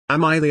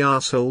Am I the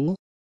asshole?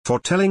 For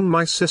telling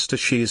my sister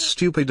she's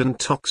stupid and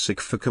toxic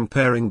for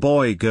comparing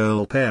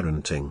boy-girl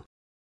parenting.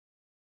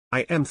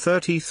 I am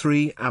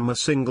 33, am a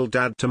single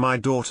dad to my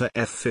daughter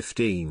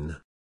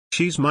F15.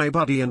 She's my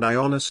buddy and I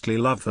honestly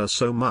love her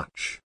so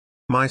much.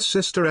 My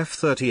sister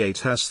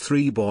F38 has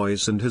 3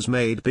 boys and has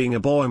made being a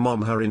boy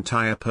mom her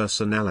entire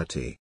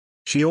personality.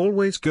 She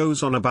always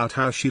goes on about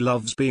how she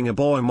loves being a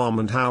boy mom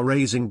and how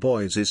raising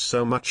boys is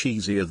so much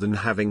easier than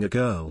having a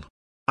girl.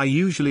 I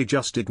usually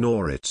just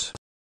ignore it.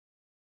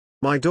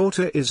 My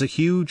daughter is a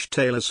huge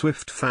Taylor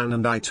Swift fan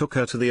and I took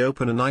her to the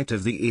opener night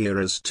of the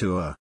Eras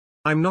tour.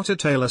 I'm not a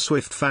Taylor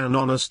Swift fan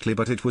honestly,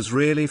 but it was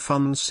really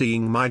fun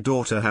seeing my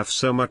daughter have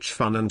so much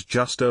fun and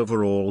just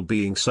overall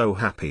being so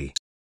happy.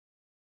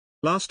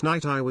 Last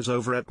night I was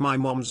over at my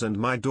mom's and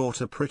my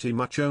daughter pretty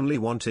much only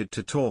wanted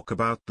to talk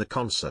about the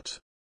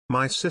concert.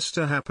 My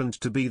sister happened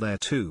to be there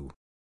too.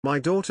 My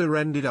daughter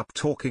ended up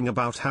talking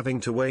about having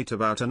to wait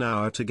about an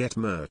hour to get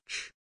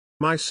merch.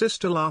 My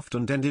sister laughed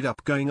and ended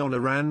up going on a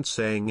rant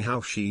saying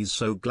how she's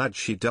so glad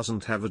she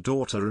doesn't have a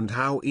daughter and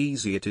how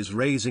easy it is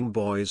raising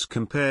boys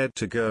compared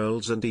to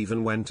girls, and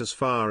even went as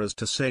far as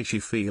to say she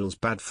feels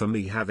bad for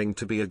me having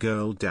to be a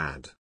girl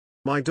dad.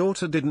 My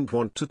daughter didn't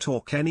want to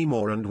talk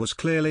anymore and was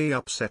clearly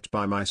upset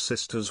by my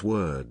sister's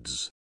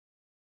words.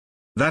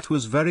 That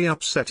was very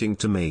upsetting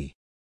to me.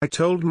 I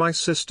told my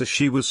sister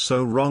she was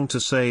so wrong to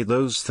say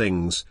those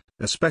things,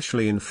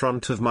 especially in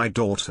front of my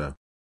daughter.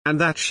 And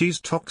that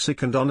she's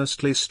toxic and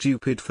honestly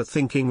stupid for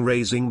thinking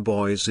raising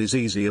boys is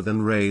easier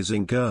than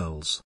raising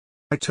girls.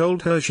 I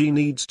told her she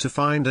needs to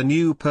find a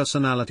new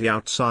personality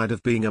outside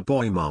of being a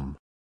boy mom.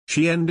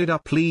 She ended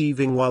up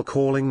leaving while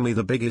calling me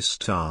the biggest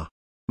star.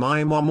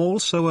 My mom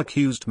also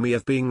accused me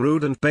of being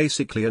rude and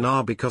basically an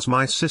R because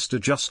my sister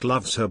just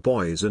loves her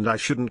boys and I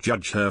shouldn't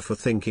judge her for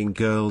thinking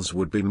girls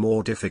would be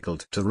more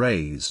difficult to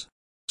raise.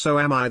 So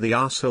am I the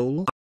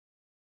asshole?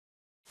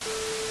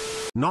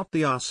 Not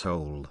the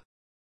asshole.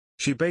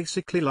 She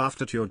basically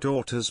laughed at your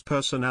daughter's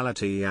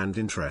personality and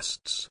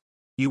interests.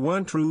 You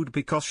weren't rude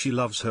because she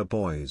loves her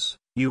boys,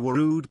 you were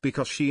rude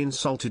because she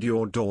insulted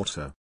your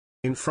daughter.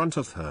 In front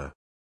of her.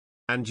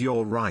 And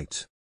you're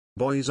right.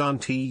 Boys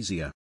aren't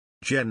easier.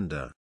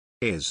 Gender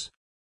is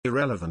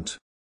irrelevant.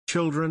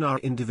 Children are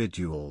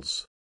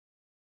individuals.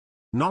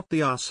 Not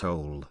the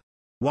asshole.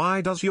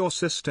 Why does your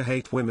sister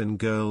hate women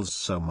girls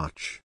so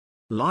much?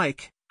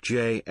 Like,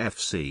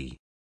 JFC.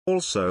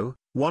 Also,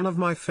 one of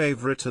my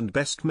favorite and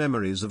best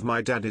memories of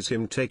my dad is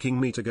him taking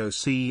me to go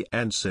see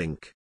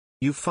NSYNC.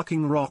 You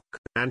fucking rock,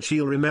 and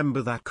she'll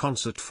remember that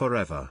concert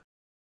forever.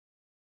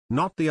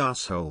 Not the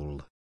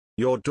asshole.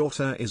 Your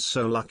daughter is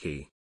so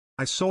lucky.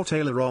 I saw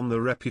Taylor on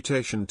the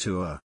Reputation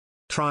tour.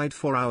 Tried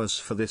for hours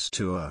for this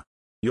tour.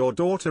 Your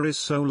daughter is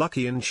so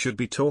lucky and should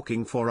be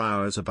talking for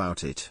hours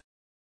about it.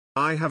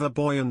 I have a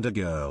boy and a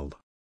girl.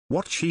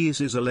 What she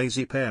is a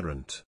lazy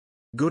parent.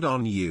 Good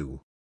on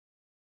you.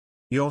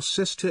 Your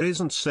sister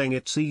isn't saying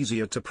it's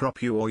easier to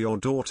prop you or your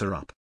daughter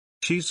up.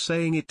 She's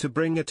saying it to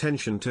bring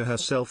attention to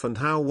herself and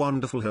how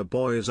wonderful her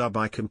boys are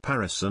by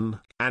comparison,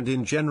 and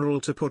in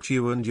general to put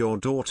you and your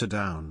daughter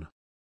down.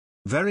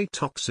 Very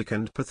toxic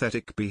and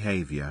pathetic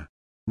behavior.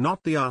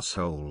 Not the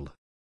asshole.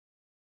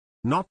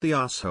 Not the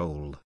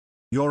asshole.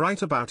 You're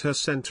right about her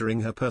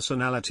centering her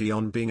personality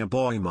on being a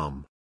boy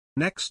mom.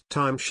 Next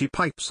time she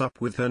pipes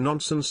up with her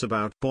nonsense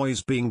about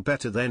boys being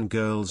better than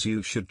girls,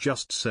 you should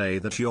just say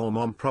that your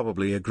mom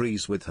probably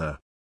agrees with her.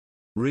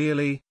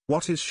 Really,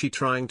 what is she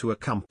trying to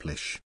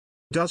accomplish?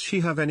 Does she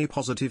have any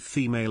positive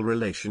female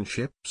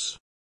relationships?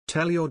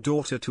 Tell your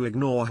daughter to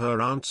ignore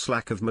her aunt's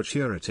lack of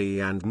maturity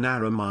and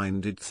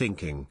narrow-minded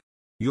thinking.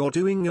 You're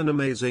doing an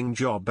amazing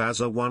job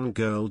as a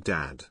one-girl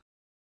dad.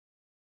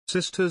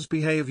 Sister's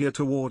behavior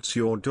towards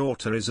your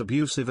daughter is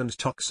abusive and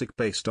toxic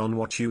based on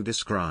what you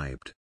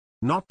described.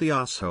 Not the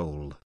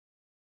asshole.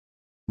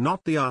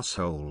 Not the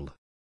asshole.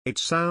 It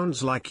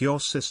sounds like your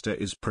sister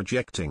is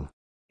projecting.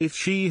 If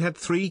she had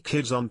 3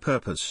 kids on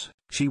purpose,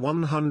 she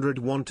 100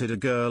 wanted a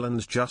girl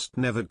and just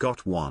never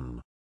got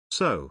one.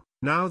 So,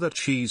 now that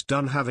she's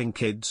done having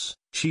kids,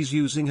 she's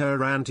using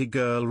her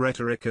anti-girl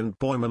rhetoric and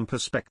boy-mom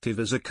perspective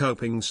as a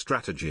coping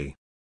strategy.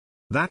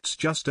 That's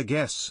just a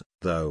guess,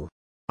 though.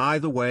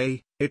 Either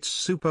way, it's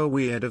super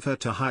weird of her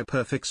to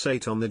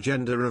hyperfixate on the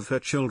gender of her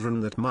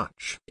children that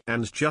much,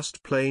 and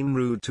just plain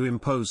rude to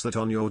impose that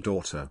on your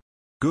daughter.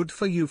 Good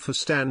for you for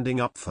standing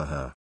up for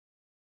her.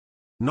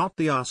 Not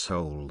the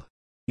asshole.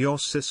 Your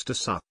sister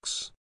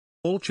sucks.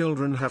 All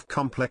children have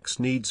complex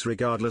needs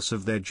regardless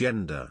of their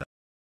gender.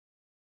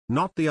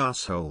 Not the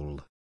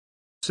asshole.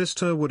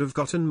 Sister would have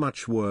gotten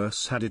much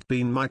worse had it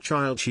been my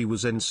child she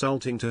was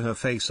insulting to her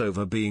face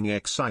over being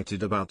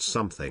excited about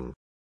something.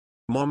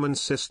 Mom and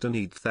sister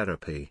need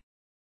therapy.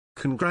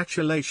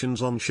 Congratulations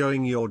on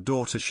showing your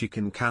daughter she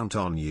can count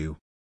on you.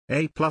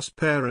 A+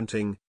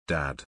 parenting,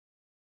 Dad.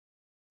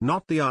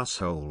 Not the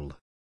asshole.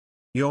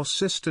 Your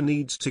sister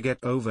needs to get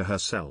over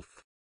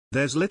herself.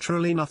 There's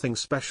literally nothing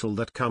special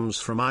that comes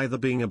from either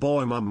being a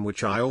boy mom,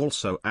 which I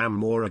also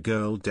am, or a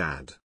girl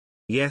dad.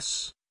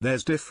 Yes,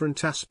 there's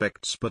different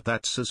aspects, but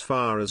that's as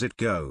far as it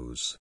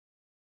goes.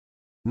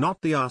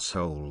 Not the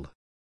asshole.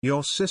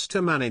 Your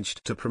sister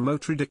managed to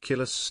promote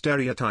ridiculous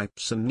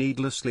stereotypes and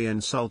needlessly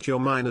insult your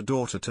minor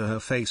daughter to her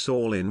face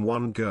all in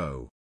one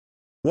go.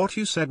 What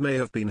you said may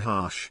have been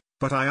harsh,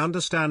 but I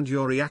understand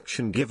your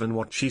reaction given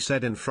what she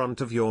said in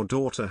front of your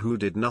daughter who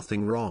did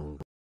nothing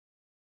wrong.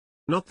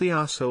 Not the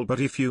asshole,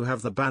 but if you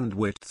have the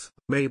bandwidth,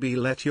 maybe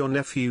let your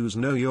nephews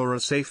know you're a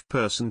safe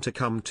person to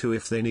come to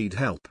if they need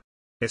help.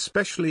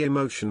 Especially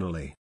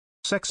emotionally.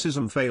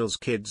 Sexism fails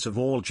kids of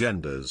all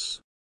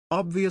genders.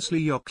 Obviously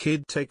your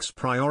kid takes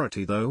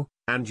priority though,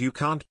 and you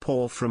can't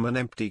pour from an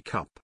empty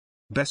cup.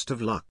 Best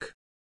of luck.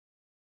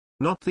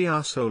 Not the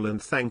asshole,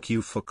 and thank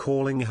you for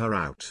calling her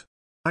out.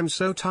 I'm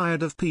so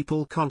tired of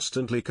people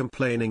constantly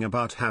complaining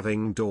about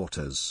having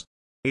daughters.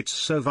 It's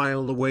so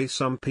vile the way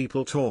some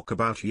people talk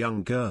about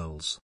young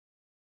girls.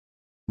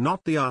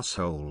 Not the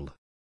asshole.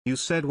 You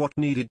said what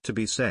needed to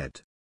be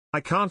said.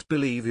 I can't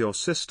believe your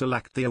sister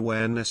lacked the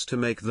awareness to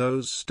make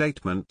those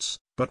statements,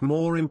 but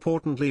more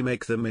importantly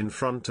make them in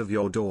front of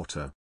your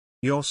daughter.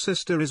 Your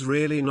sister is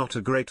really not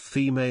a great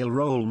female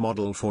role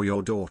model for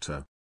your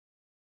daughter.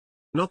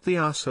 Not the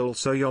asshole.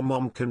 So your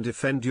mom can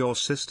defend your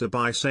sister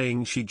by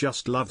saying she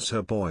just loves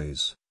her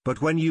boys,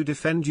 but when you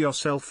defend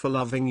yourself for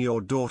loving your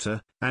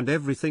daughter, and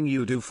everything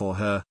you do for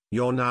her,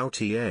 you're now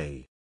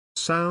TA.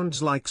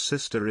 Sounds like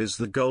sister is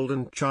the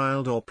golden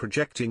child or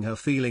projecting her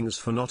feelings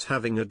for not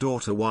having a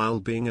daughter while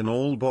being an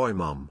all-boy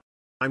mom.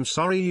 I'm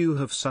sorry you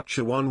have such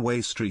a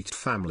one-way street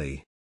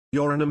family.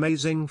 You're an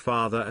amazing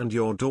father and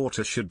your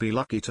daughter should be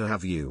lucky to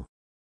have you.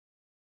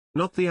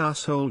 Not the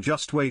asshole.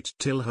 Just wait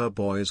till her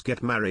boys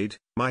get married.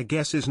 My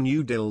guess is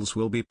new dills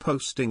will be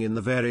posting in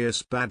the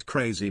various bad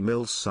crazy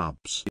mill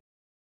subs.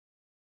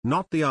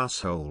 Not the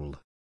asshole.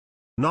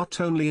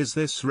 Not only is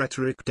this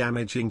rhetoric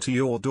damaging to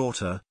your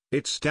daughter,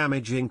 it's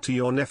damaging to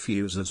your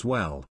nephews as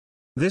well.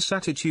 This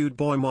attitude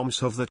boy moms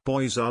have that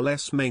boys are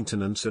less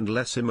maintenance and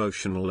less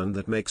emotional and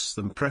that makes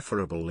them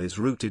preferable is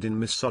rooted in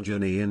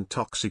misogyny and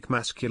toxic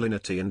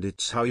masculinity, and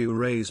it's how you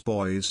raise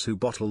boys who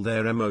bottle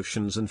their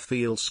emotions and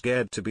feel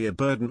scared to be a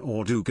burden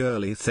or do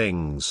girly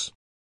things.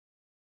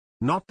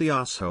 Not the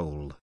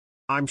asshole.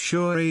 I'm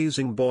sure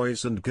raising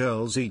boys and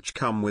girls each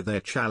come with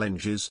their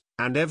challenges,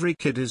 and every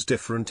kid is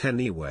different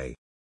anyway.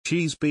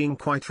 She's being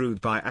quite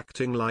rude by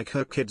acting like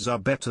her kids are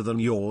better than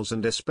yours,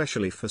 and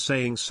especially for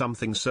saying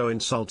something so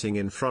insulting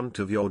in front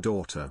of your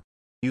daughter.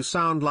 You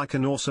sound like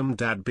an awesome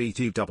dad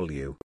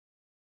BTW.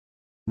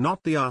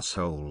 Not the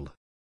asshole.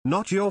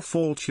 Not your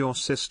fault your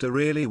sister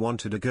really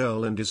wanted a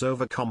girl and is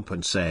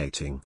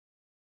overcompensating.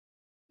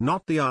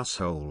 Not the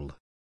asshole.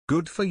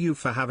 Good for you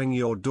for having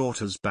your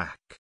daughter's back.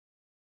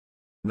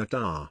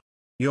 Not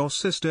your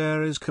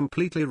sister is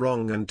completely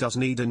wrong and does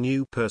need a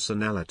new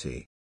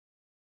personality.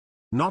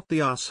 Not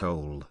the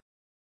asshole.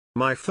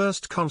 My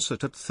first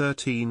concert at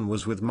 13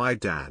 was with my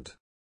dad.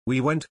 We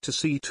went to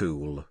see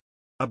Tool.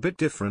 A bit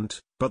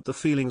different, but the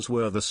feelings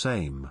were the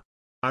same.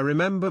 I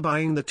remember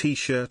buying the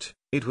t-shirt.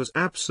 It was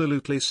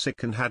absolutely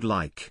sick and had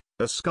like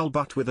a skull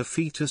but with a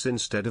fetus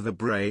instead of a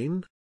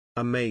brain.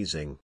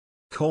 Amazing.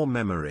 Core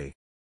memory.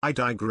 I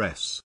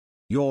digress.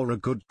 You're a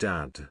good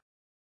dad.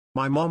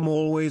 My mom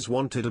always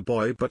wanted a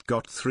boy but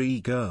got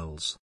 3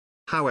 girls.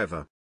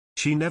 However,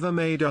 she never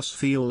made us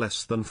feel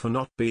less than for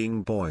not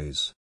being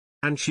boys.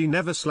 And she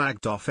never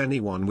slagged off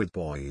anyone with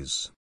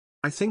boys.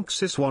 I think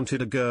sis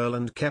wanted a girl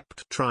and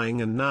kept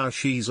trying, and now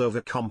she's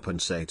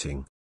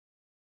overcompensating.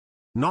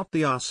 Not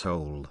the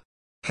asshole.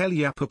 Hell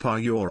yeah papa,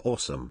 you're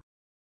awesome.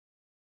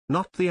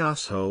 Not the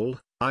asshole.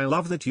 I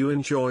love that you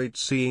enjoyed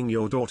seeing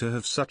your daughter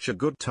have such a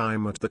good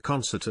time at the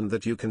concert and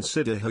that you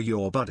consider her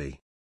your buddy.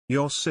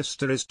 Your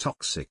sister is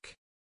toxic.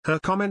 Her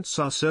comments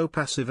are so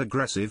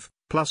passive-aggressive,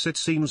 plus it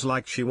seems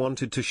like she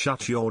wanted to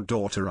shut your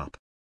daughter up.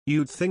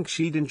 You'd think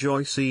she'd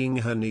enjoy seeing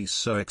her niece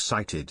so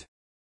excited.